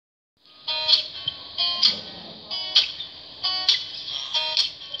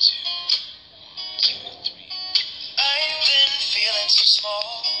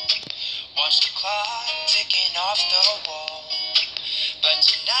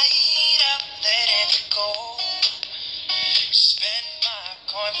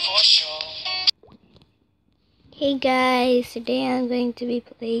Hey guys, today I'm going to be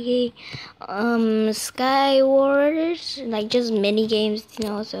playing Skywars, like just mini games,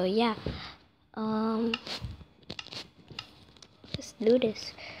 so yeah. Let's do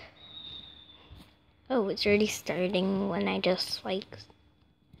this. Oh, it's already starting when I just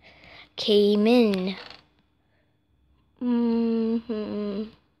came in.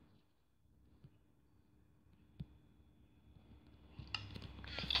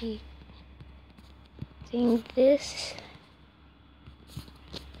 Okay. I think this.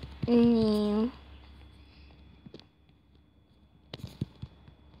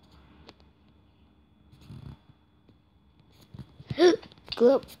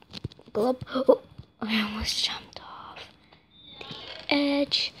 Glub, glub. Oh, I almost jumped off the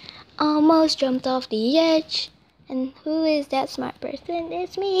edge. Almost jumped off the edge. And who is that smart person?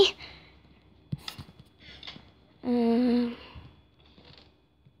 It's me.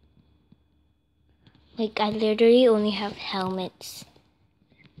 Like, I literally only have helmets.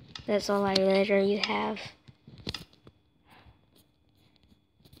 That's all I literally have.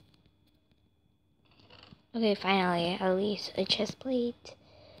 Okay, finally, at least a chest plate.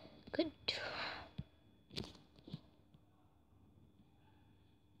 Good.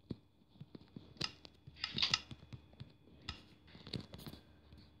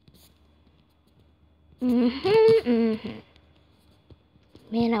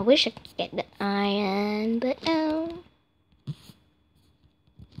 Man, I wish I could get the iron, but no.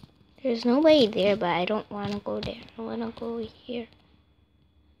 There's nobody there, but I don't want to go there. I want to go here.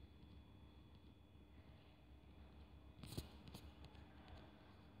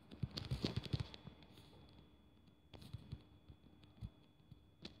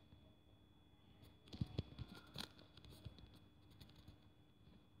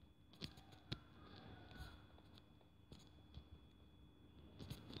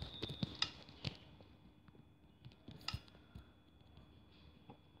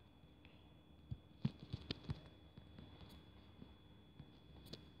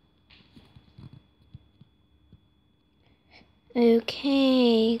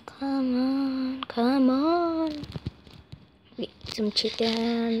 Okay, come on, come on. Get some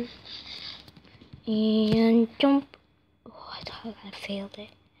chicken. And jump. Oh, I thought I failed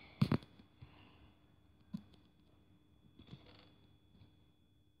it.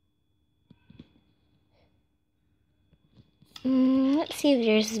 Let's see if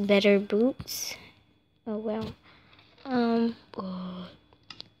there's better boots. Oh well. Oh.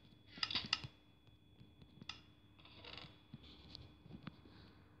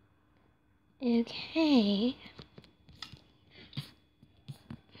 Okay.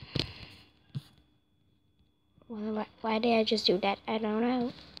 Well, why did I just do that? I don't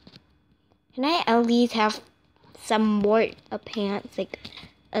know. Can I at least have some more pants, like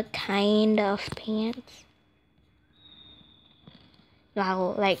a kind of pants?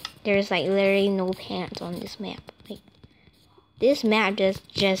 Wow, like there's literally no pants on this map. Like this map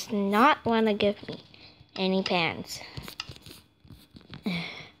just not wanna give me any pants.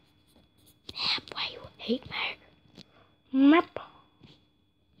 Map, why you hate my map?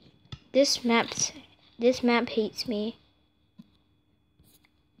 This map hates me.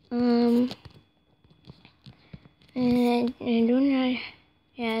 And I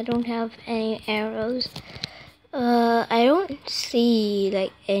don't have any arrows. I don't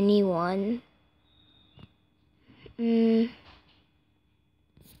see anyone.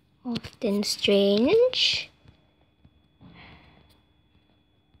 Often strange.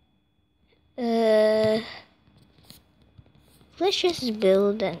 Let's just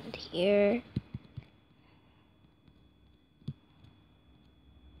build in here.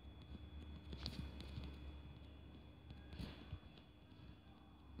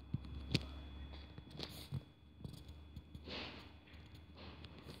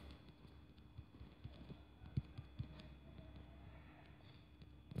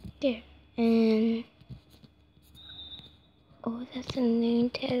 There. And oh, that's a name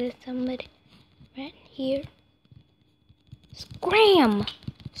tag of somebody right here. Scram!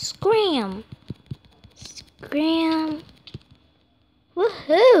 Scram! Scram!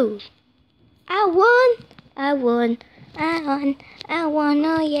 Woohoo! I won! I won! I won! I won!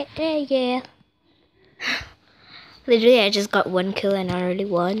 Oh yeah, yeah, yeah! Literally, I just got one kill and I already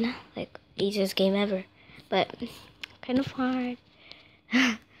won. Like, easiest game ever. But, kind of hard.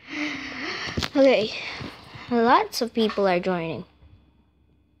 Okay, lots of people are joining.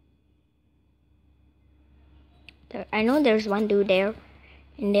 I know there's one dude there,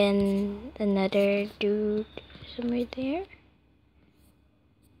 and then another dude somewhere there.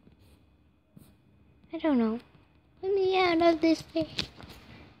 I don't know. Let me out of this thing.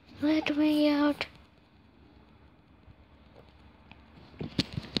 Let me out.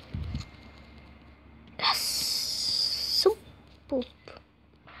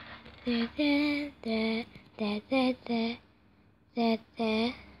 Da, da, da, da, da, da,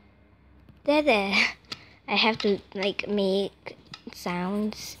 da, da, da. I have to like make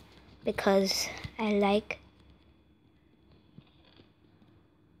sounds because I like.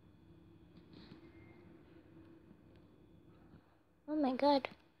 Oh my god.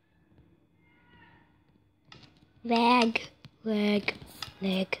 Lag, lag,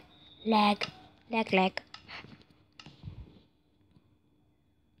 lag, lag, lag, lag.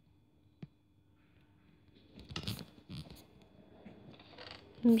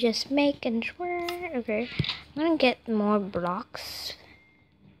 I'm just making sure. Okay, I'm gonna get more blocks.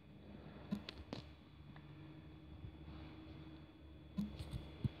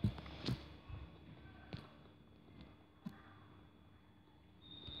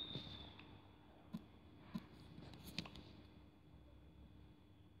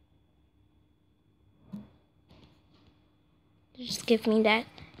 Just give me that.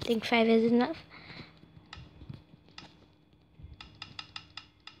 I think 5 is enough.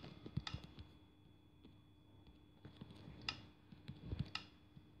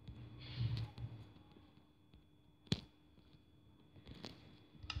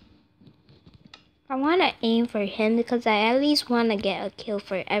 I want to aim for him because I at least want to get a kill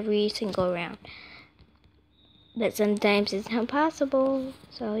for every single round. But sometimes it's not possible,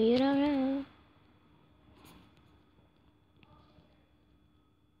 so you don't know.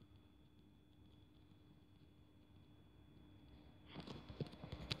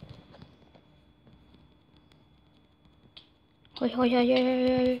 How do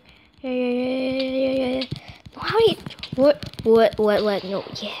you... What? No,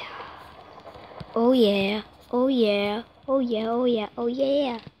 yeah. Oh yeah. Oh yeah. Oh yeah. Oh yeah. Oh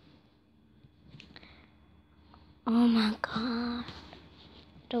yeah. Oh my god.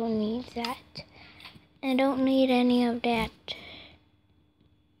 Don't need that. I don't need any of that.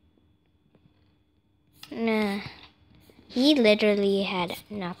 Nah. He literally had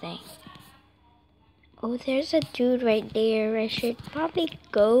nothing. Oh, there's a dude right there. I should probably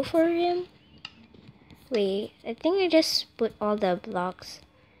go for him. Wait, I think I just put all the blocks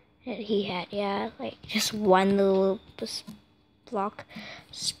that he had. Yeah, like just one little block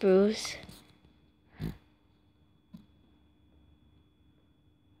spruce.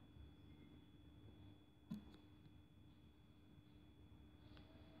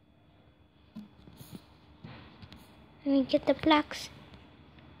 Let me get the blocks.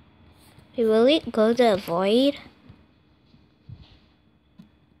 Wait, will it go to the void?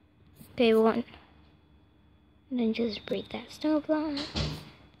 Okay, one. And then just break that snow block.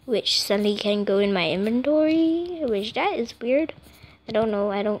 Which suddenly can go in my inventory. Which that is weird. I don't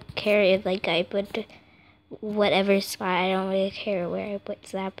know. I don't care if like I put whatever spot. I don't really care where I put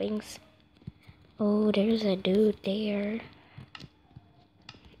saplings. Oh, there's a dude there.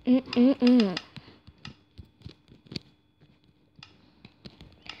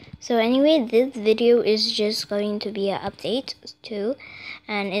 So anyway, this video is just going to be an update too,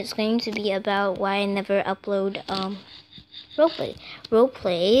 and it's going to be about why I never upload roleplay.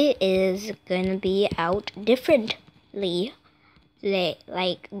 Roleplay is gonna be out differently,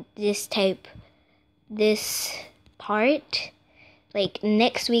 like this part. Like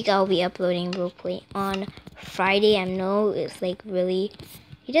next week, I'll be uploading roleplay on Friday. I know it's like really.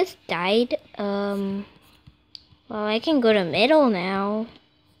 He just died. Well, I can go to middle now.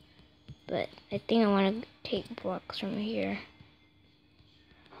 But I think I want to take blocks from here.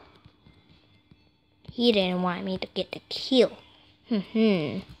 He didn't want me to get the kill.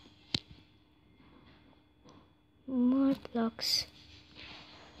 More blocks.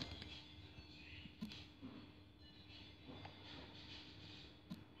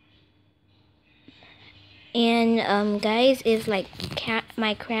 And guys, if like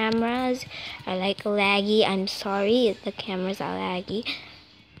my cameras are like laggy, I'm sorry if the cameras are laggy.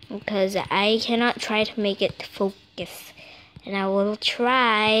 Because I cannot try to make it focus. And I will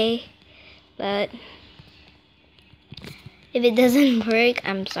try. But if it doesn't work,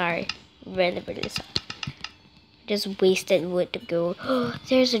 I'm sorry. Really sorry. Just wasted wood to go. Oh,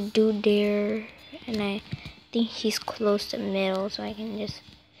 there's a dude there. And I think he's close to middle. So I can just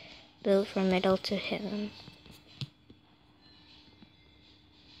build from middle to him.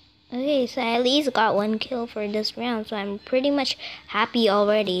 Okay, so I at least got 1 kill for this round, so I'm pretty much happy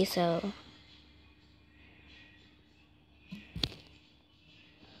already, so.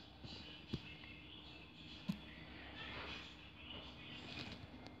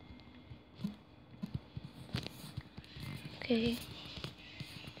 Okay.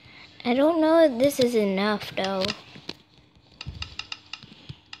 I don't know if this is enough, though.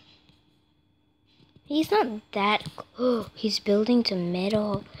 He's not that... Oh, he's building to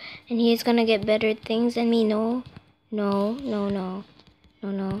metal. And he's gonna get better things than me. No. No, no, no.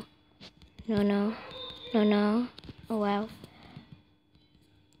 No, no. No, no. No, no. Oh, wow.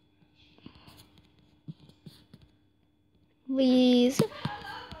 Please.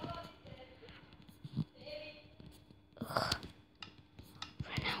 Ugh.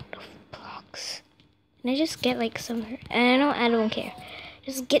 Run out of blocks. Can I just get like some? I don't care.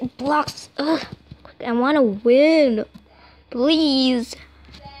 Just get blocks. Ugh. I want to win. Please.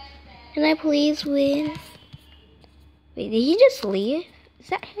 Can I please win? Wait, did he just leave? Is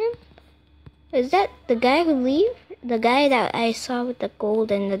that him? Is that the guy who leave? The guy that I saw with the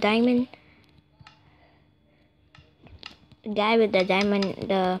gold and the diamond? The guy with the diamond,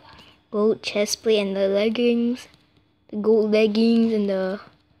 the gold chest plate and the leggings. The gold leggings and the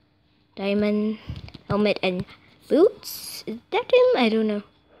diamond helmet and boots? Is that him? I don't know.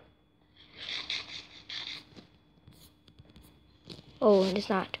 Oh, it's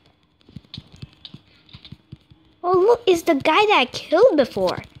not. Oh, look, it's the guy that I killed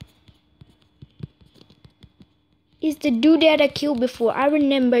before. It's the dude that I killed before. I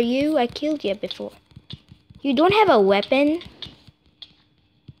remember you. I killed you before. You don't have a weapon?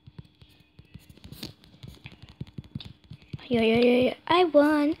 Yeah. I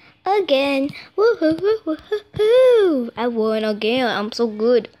won again. Woohoo, woohoo, woohoo. I won again. I'm so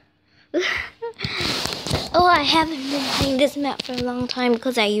good. Oh, I haven't been playing this map for a long time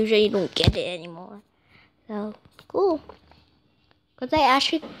because I usually don't get it anymore. So, cool. Because I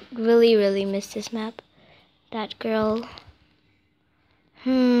actually really miss this map. That girl.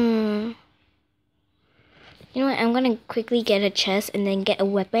 You know what? I'm gonna quickly get a chest and then get a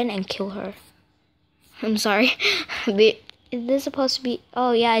weapon and kill her. I'm sorry. Is this supposed to be...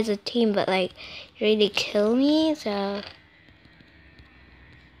 Oh, yeah, it's a team, but, like, ready to kill me, so...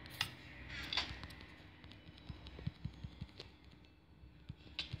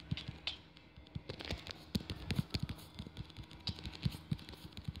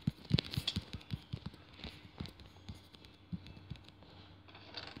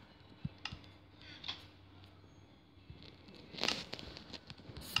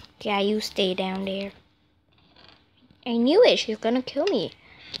 Yeah, you stay down there. I knew it. She's gonna kill me.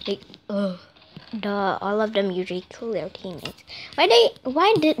 Like, ugh. Duh. All of them usually kill their teammates.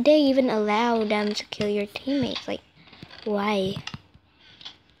 Why did they even allow them to kill your teammates? Like, why?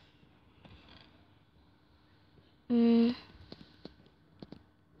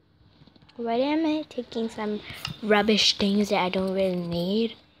 Why am I taking some rubbish things that I don't really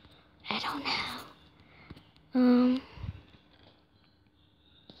need? I don't know.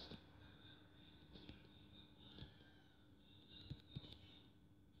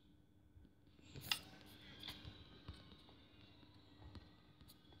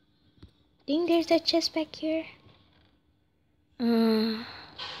 Think there's a chest back here? Oh,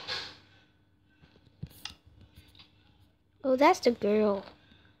 that's the girl.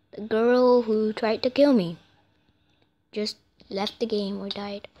 The girl who tried to kill me. Just left the game or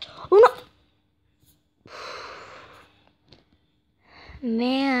died. Oh no!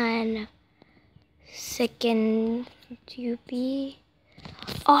 Man. Second Doopy.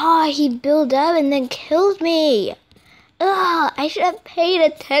 Oh, he built up and then killed me. Ugh, I should have paid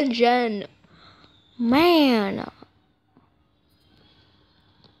attention. Man.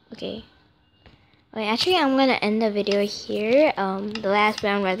 Okay. Wait, actually, I'm gonna end the video here. The last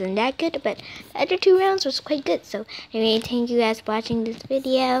round wasn't that good, but the other 2 rounds was quite good. So, anyway, thank you guys for watching this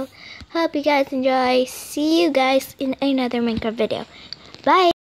video. Hope you guys enjoy. See you guys in another Minecraft video. Bye!